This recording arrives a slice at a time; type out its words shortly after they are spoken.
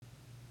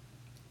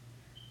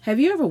Have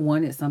you ever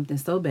wanted something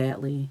so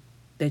badly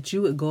that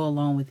you would go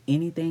along with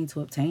anything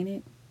to obtain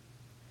it?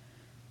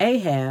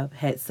 Ahab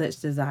had such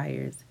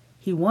desires.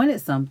 He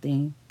wanted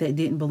something that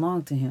didn't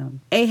belong to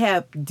him.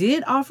 Ahab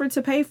did offer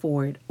to pay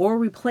for it or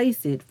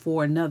replace it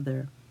for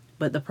another,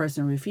 but the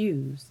person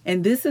refused.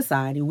 In this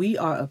society, we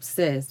are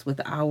obsessed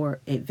with our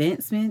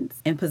advancements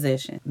and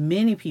possession.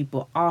 Many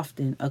people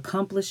often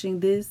accomplishing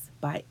this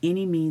by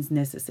any means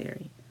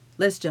necessary.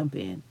 Let's jump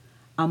in.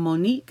 I'm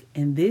Monique,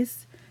 and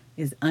this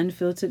is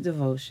Unfiltered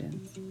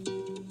Devotions.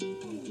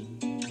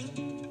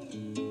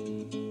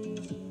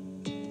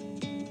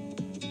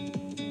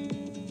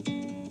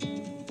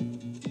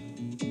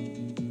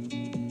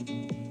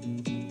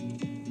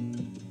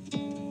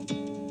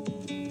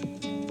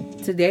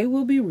 Today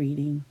we'll be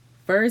reading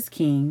 1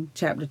 King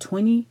chapter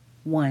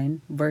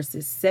 21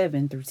 verses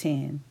 7 through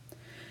 10.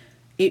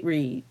 It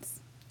reads,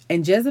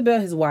 And Jezebel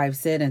his wife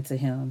said unto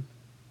him,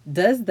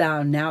 Dost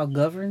thou now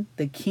govern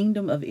the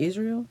kingdom of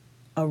Israel?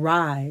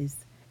 Arise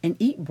and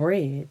eat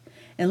bread,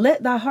 and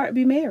let thy heart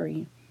be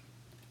merry.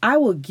 I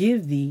will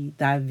give thee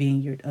thy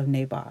vineyard of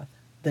Naboth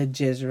the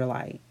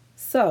Jezreelite.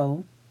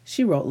 So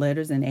she wrote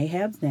letters in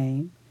Ahab's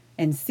name,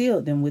 and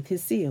sealed them with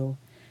his seal,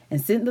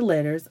 and sent the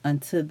letters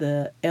unto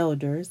the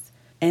elders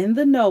and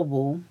the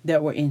noble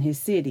that were in his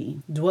city,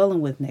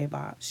 dwelling with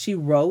Naboth. She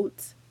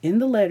wrote in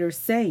the letters,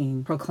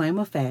 saying, Proclaim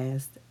a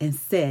fast, and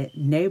set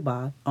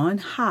Naboth on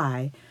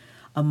high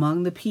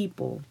among the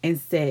people, and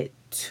set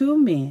 2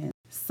 men,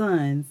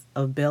 sons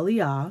of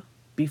Belial,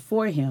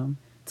 before him,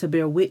 to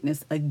bear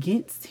witness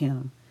against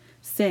him,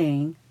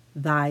 saying,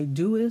 Thou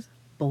doest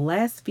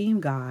blaspheme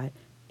God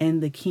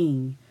and the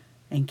king,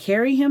 and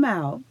carry him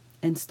out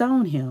and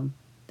stone him,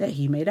 that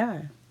he may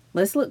die.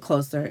 Let's look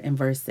closer in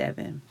verse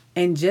 7.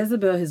 And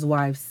Jezebel his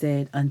wife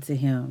said unto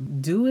him,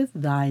 Doeth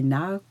thou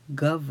now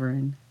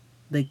govern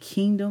the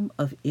kingdom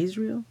of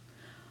Israel?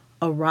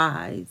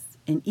 Arise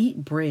and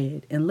eat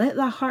bread, and let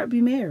thy heart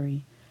be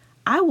merry.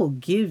 I will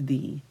give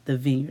thee the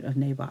vineyard of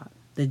Naboth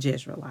the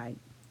Jezreelite.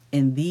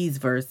 In these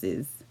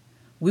verses,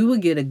 we will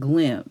get a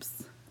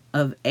glimpse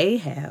of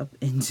Ahab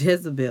and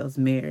Jezebel's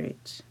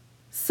marriage.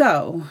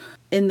 So,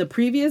 in the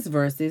previous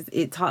verses,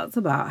 it talks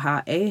about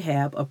how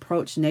Ahab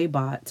approached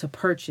Naboth to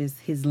purchase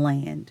his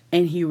land,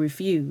 and he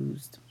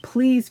refused.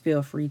 Please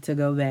feel free to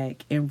go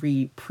back and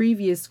read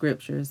previous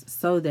scriptures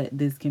so that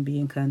this can be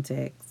in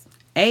context.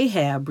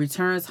 Ahab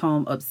returns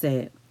home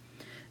upset.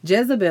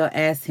 Jezebel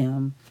asks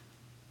him,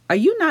 Are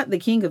you not the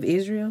king of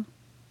Israel?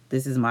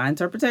 This is my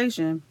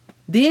interpretation.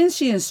 Then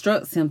she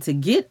instructs him to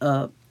get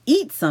up,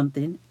 eat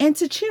something, and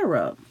to cheer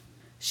up.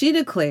 She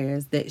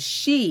declares that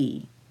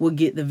she will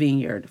get the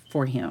vineyard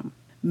for him.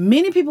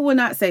 Many people will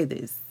not say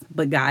this,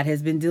 but God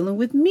has been dealing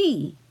with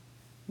me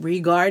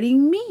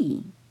regarding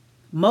me.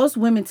 Most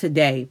women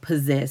today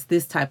possess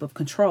this type of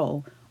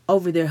control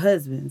over their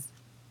husbands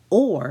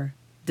or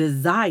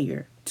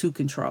desire to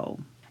control.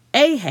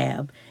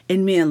 Ahab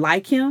and men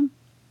like him,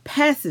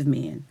 passive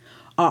men,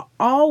 are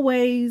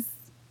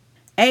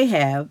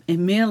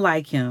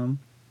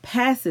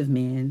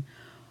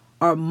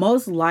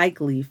most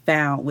likely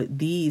found with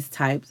these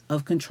types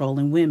of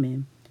controlling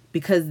women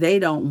because they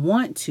don't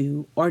want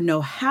to or know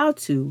how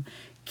to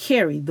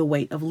carry the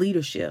weight of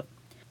leadership.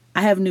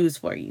 I have news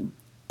for you.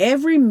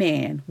 Every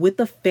man with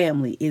a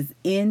family is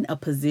in a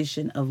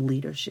position of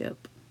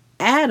leadership.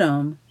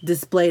 Adam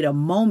displayed a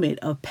moment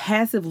of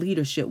passive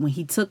leadership when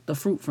he took the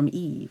fruit from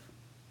Eve.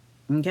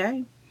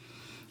 Okay?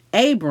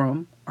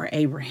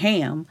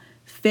 Abraham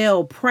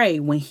fell prey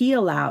when he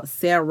allowed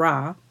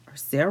Sarah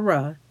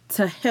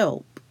to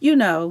help.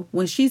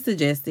 When she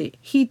suggested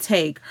he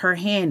take her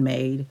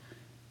handmaid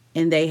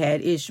and they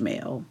had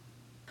Ishmael.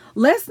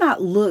 Let's not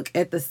look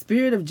at the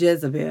spirit of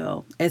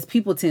Jezebel as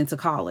people tend to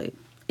call it.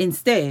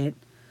 Instead,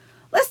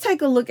 let's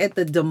take a look at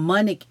the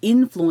demonic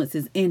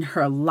influences in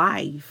her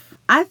life.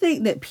 I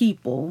think that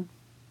people,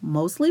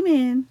 mostly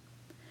men,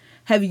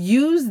 have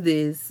used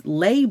this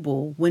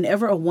label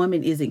whenever a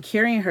woman isn't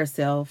carrying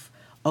herself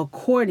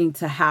according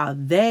to how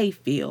they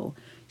feel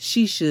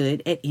she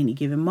should at any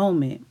given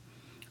moment.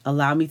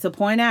 Allow me to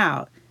point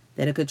out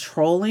that a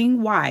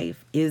controlling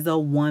wife is a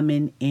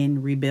woman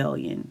in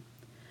rebellion.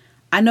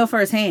 I know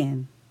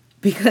firsthand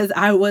because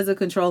I was a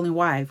controlling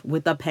wife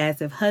with a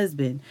passive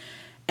husband.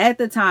 At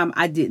the time,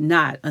 I did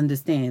not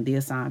understand the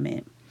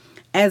assignment.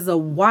 As a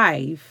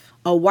wife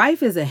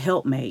is a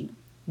helpmate.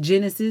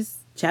 Genesis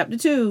chapter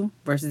 2,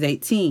 verses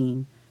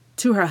 18,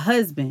 to her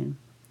husband.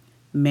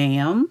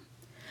 Ma'am,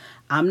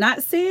 I'm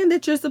not saying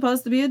that you're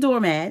supposed to be a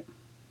doormat.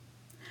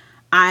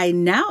 I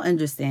now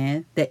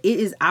understand that it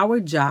is our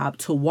job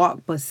to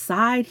walk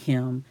beside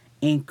him,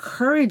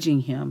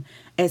 encouraging him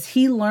as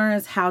he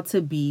learns how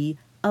to be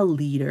a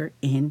leader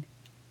in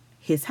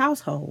his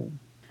household,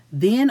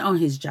 then on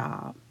his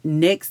job,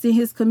 next in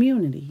his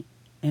community,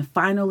 and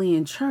finally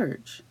in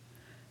church.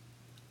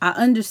 I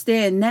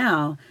understand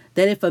now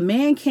that if a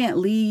man can't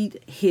lead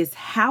his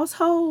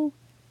household,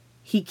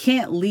 he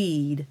can't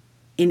lead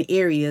in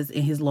areas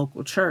in his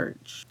local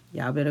church.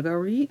 Y'all better go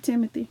read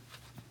Timothy.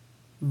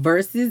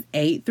 Verses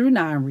 8 through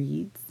 9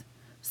 reads,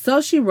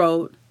 So she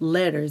wrote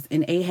letters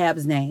in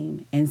Ahab's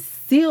name and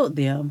sealed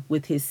them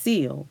with his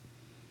seal,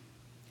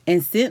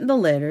 and sent the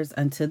letters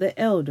unto the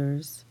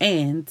elders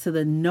and to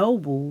the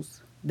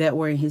nobles that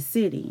were in his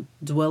city,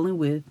 dwelling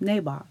with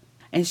Naboth.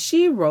 And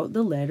she wrote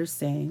the letters,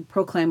 saying,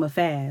 Proclaim a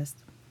fast,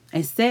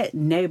 and set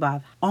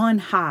Naboth on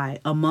high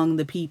among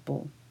the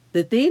people.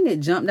 The thing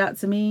that jumped out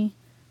to me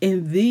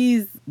in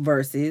these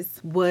verses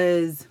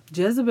was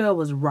Jezebel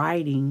was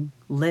writing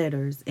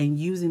letters and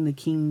using the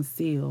king's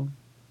seal.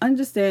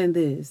 Understand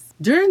this.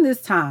 During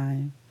this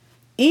time,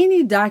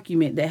 any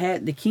document that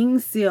had the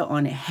king's seal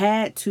on it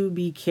had to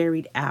be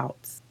carried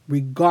out,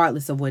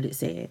 regardless of what it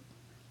said.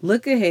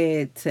 Look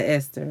ahead to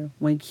Esther,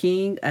 when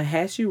King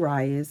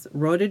Ahasuerus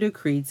wrote a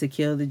decree to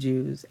kill the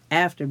Jews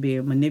after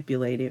being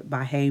manipulated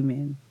by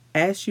Haman.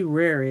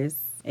 Ahasuerus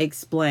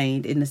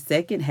explained in the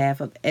second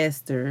half of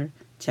Esther,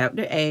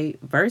 chapter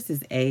 8,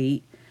 verses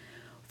 8,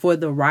 for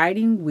the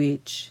writing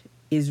which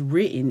is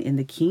written in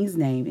the king's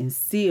name and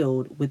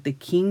sealed with the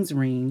king's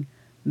ring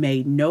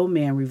made no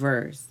man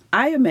reverse.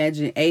 I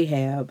imagine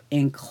Ahab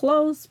in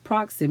close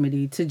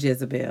proximity to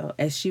Jezebel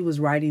as she was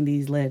writing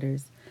these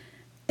letters,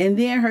 and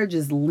then her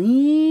just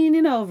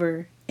leaning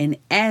over and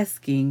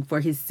asking for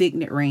his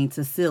signet ring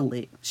to seal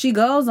it. She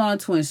goes on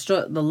to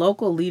instruct the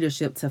local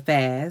leadership to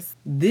fast.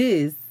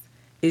 This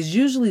is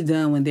usually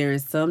done when there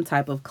is some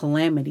type of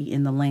calamity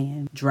in the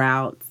land,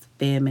 droughts,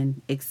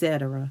 famine,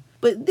 etc.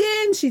 But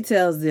then she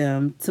tells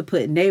them to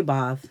put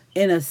Naboth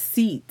in a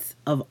seat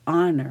of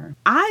honor.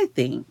 I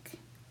think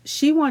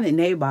she wanted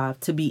Naboth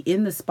to be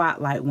in the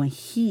spotlight when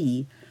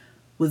he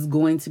was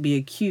going to be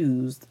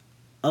accused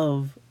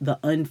of the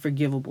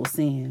unforgivable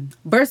sin.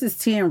 Verses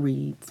 10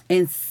 reads,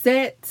 And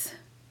set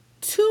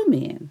 2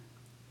 men,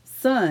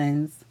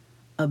 sons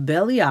of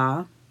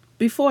Belial,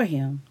 before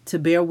him to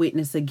bear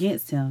witness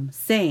against him,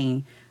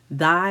 saying,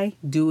 Thy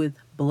doeth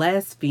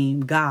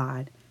blaspheme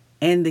God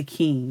and the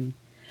king,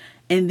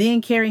 and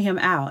then carry him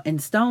out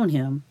and stone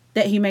him,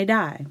 that he may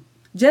die.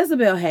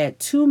 Jezebel had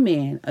 2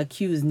 men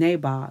accuse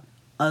Naboth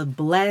of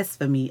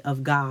blasphemy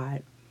of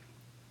God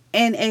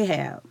and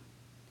Ahab.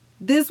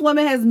 This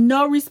woman has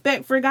no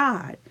respect for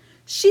God.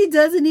 She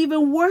doesn't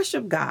even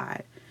worship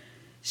God.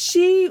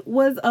 She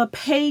was a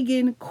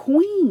pagan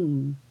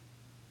queen,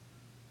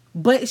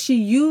 but she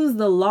used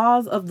the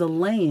laws of the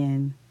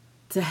land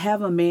to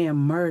have a man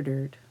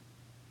murdered.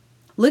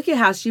 Look at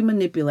how she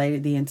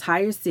manipulated the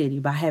entire city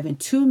by having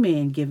 2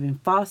 men giving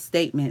false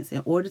statements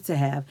in order to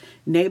have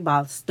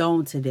Naboth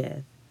stoned to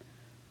death.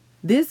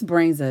 This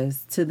brings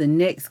us to the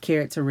next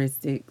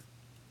characteristic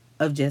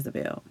of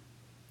Jezebel.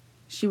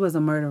 She was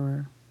a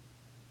murderer.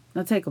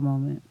 Now take a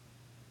moment.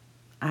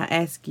 I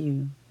ask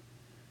you,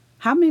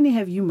 how many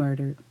have you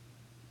murdered?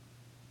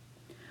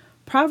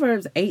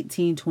 Proverbs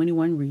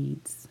 18:21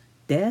 reads,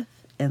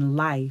 Death and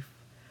life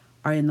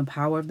are in the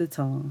power of the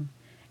tongue,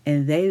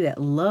 and they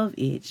that love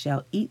it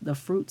shall eat the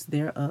fruits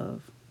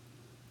thereof.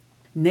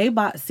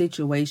 Naboth's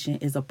situation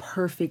is a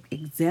perfect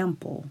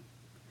example.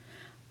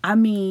 I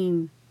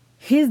mean,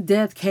 his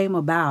death came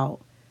about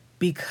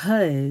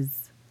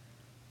because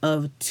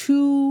of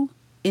 2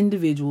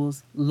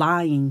 individuals'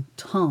 lying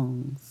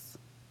tongues.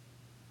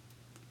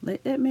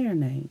 Let that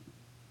marinate.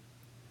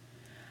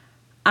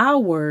 Our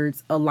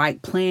words are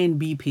like Plan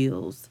B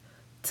pills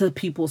to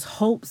people's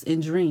hopes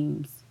and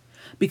dreams.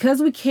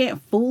 Because we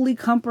can't fully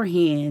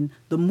comprehend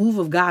the move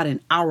of God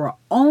in our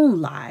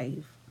own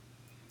life,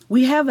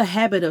 we have a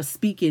habit of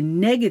speaking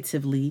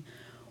negatively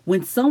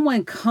when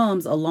someone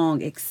comes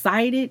along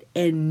excited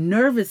and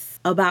nervous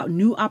about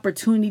new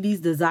opportunities,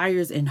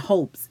 desires, and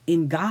hopes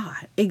in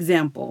God.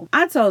 Example,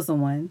 I told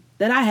someone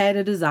that I had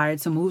a desire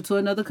to move to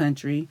another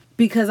country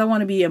because I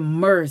want to be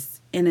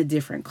immersed in a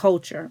different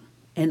culture.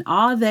 And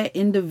all that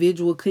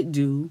individual could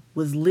do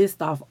was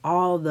list off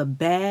all the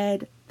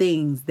bad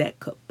things that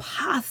could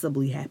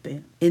possibly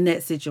happen in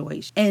that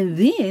situation. And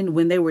then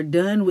when they were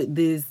done with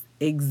this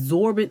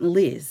exorbitant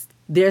list,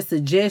 their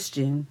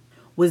suggestion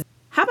was,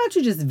 how about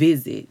you just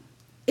visit?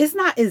 It's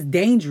not as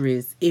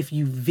dangerous if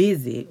you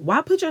visit.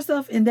 Why put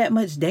yourself in that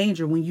much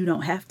danger when you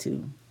don't have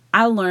to?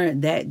 I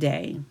learned that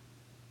day,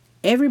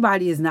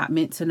 everybody is not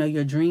meant to know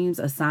your dreams,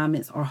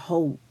 assignments, or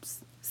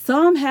hopes.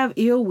 Some have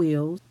ill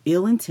will,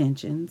 ill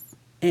intentions,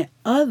 and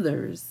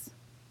others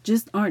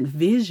just aren't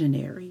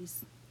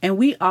visionaries. And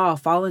we all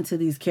fall into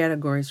these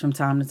categories from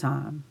time to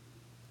time.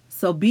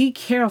 So be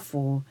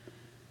careful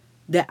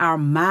that our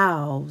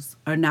mouths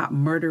are not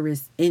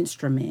murderous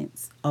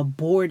instruments,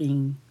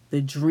 aborting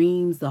the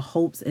dreams, the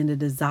hopes, and the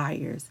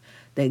desires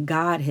that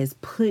God has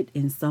put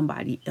in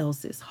somebody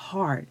else's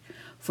heart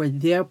for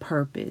their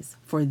purpose,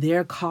 for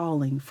their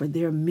calling, for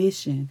their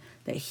mission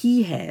that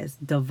He has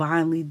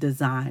divinely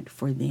designed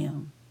for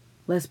them.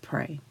 Let's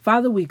pray.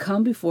 Father, we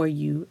come before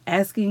you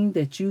asking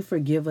that you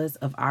forgive us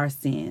of our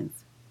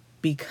sins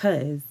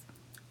because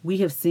we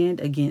have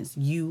sinned against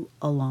you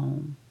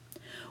alone.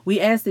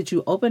 We ask that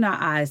you open our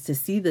eyes to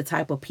see the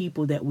type of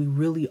people that we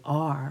really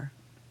are.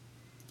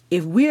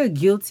 If we are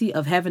guilty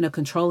of having a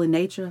controlling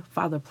nature,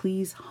 Father,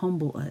 please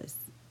humble us.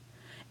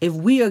 If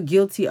we are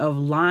guilty of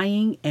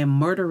lying and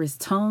murderous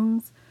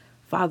tongues,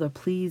 Father,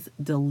 please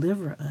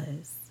deliver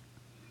us.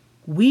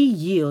 We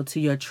yield to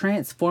your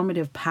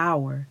transformative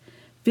power.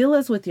 Fill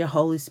us with your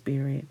Holy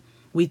Spirit.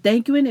 We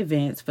thank you in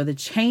advance for the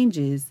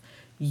changes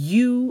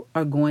you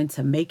are going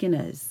to make in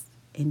us.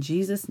 In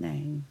Jesus'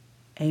 name,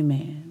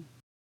 amen.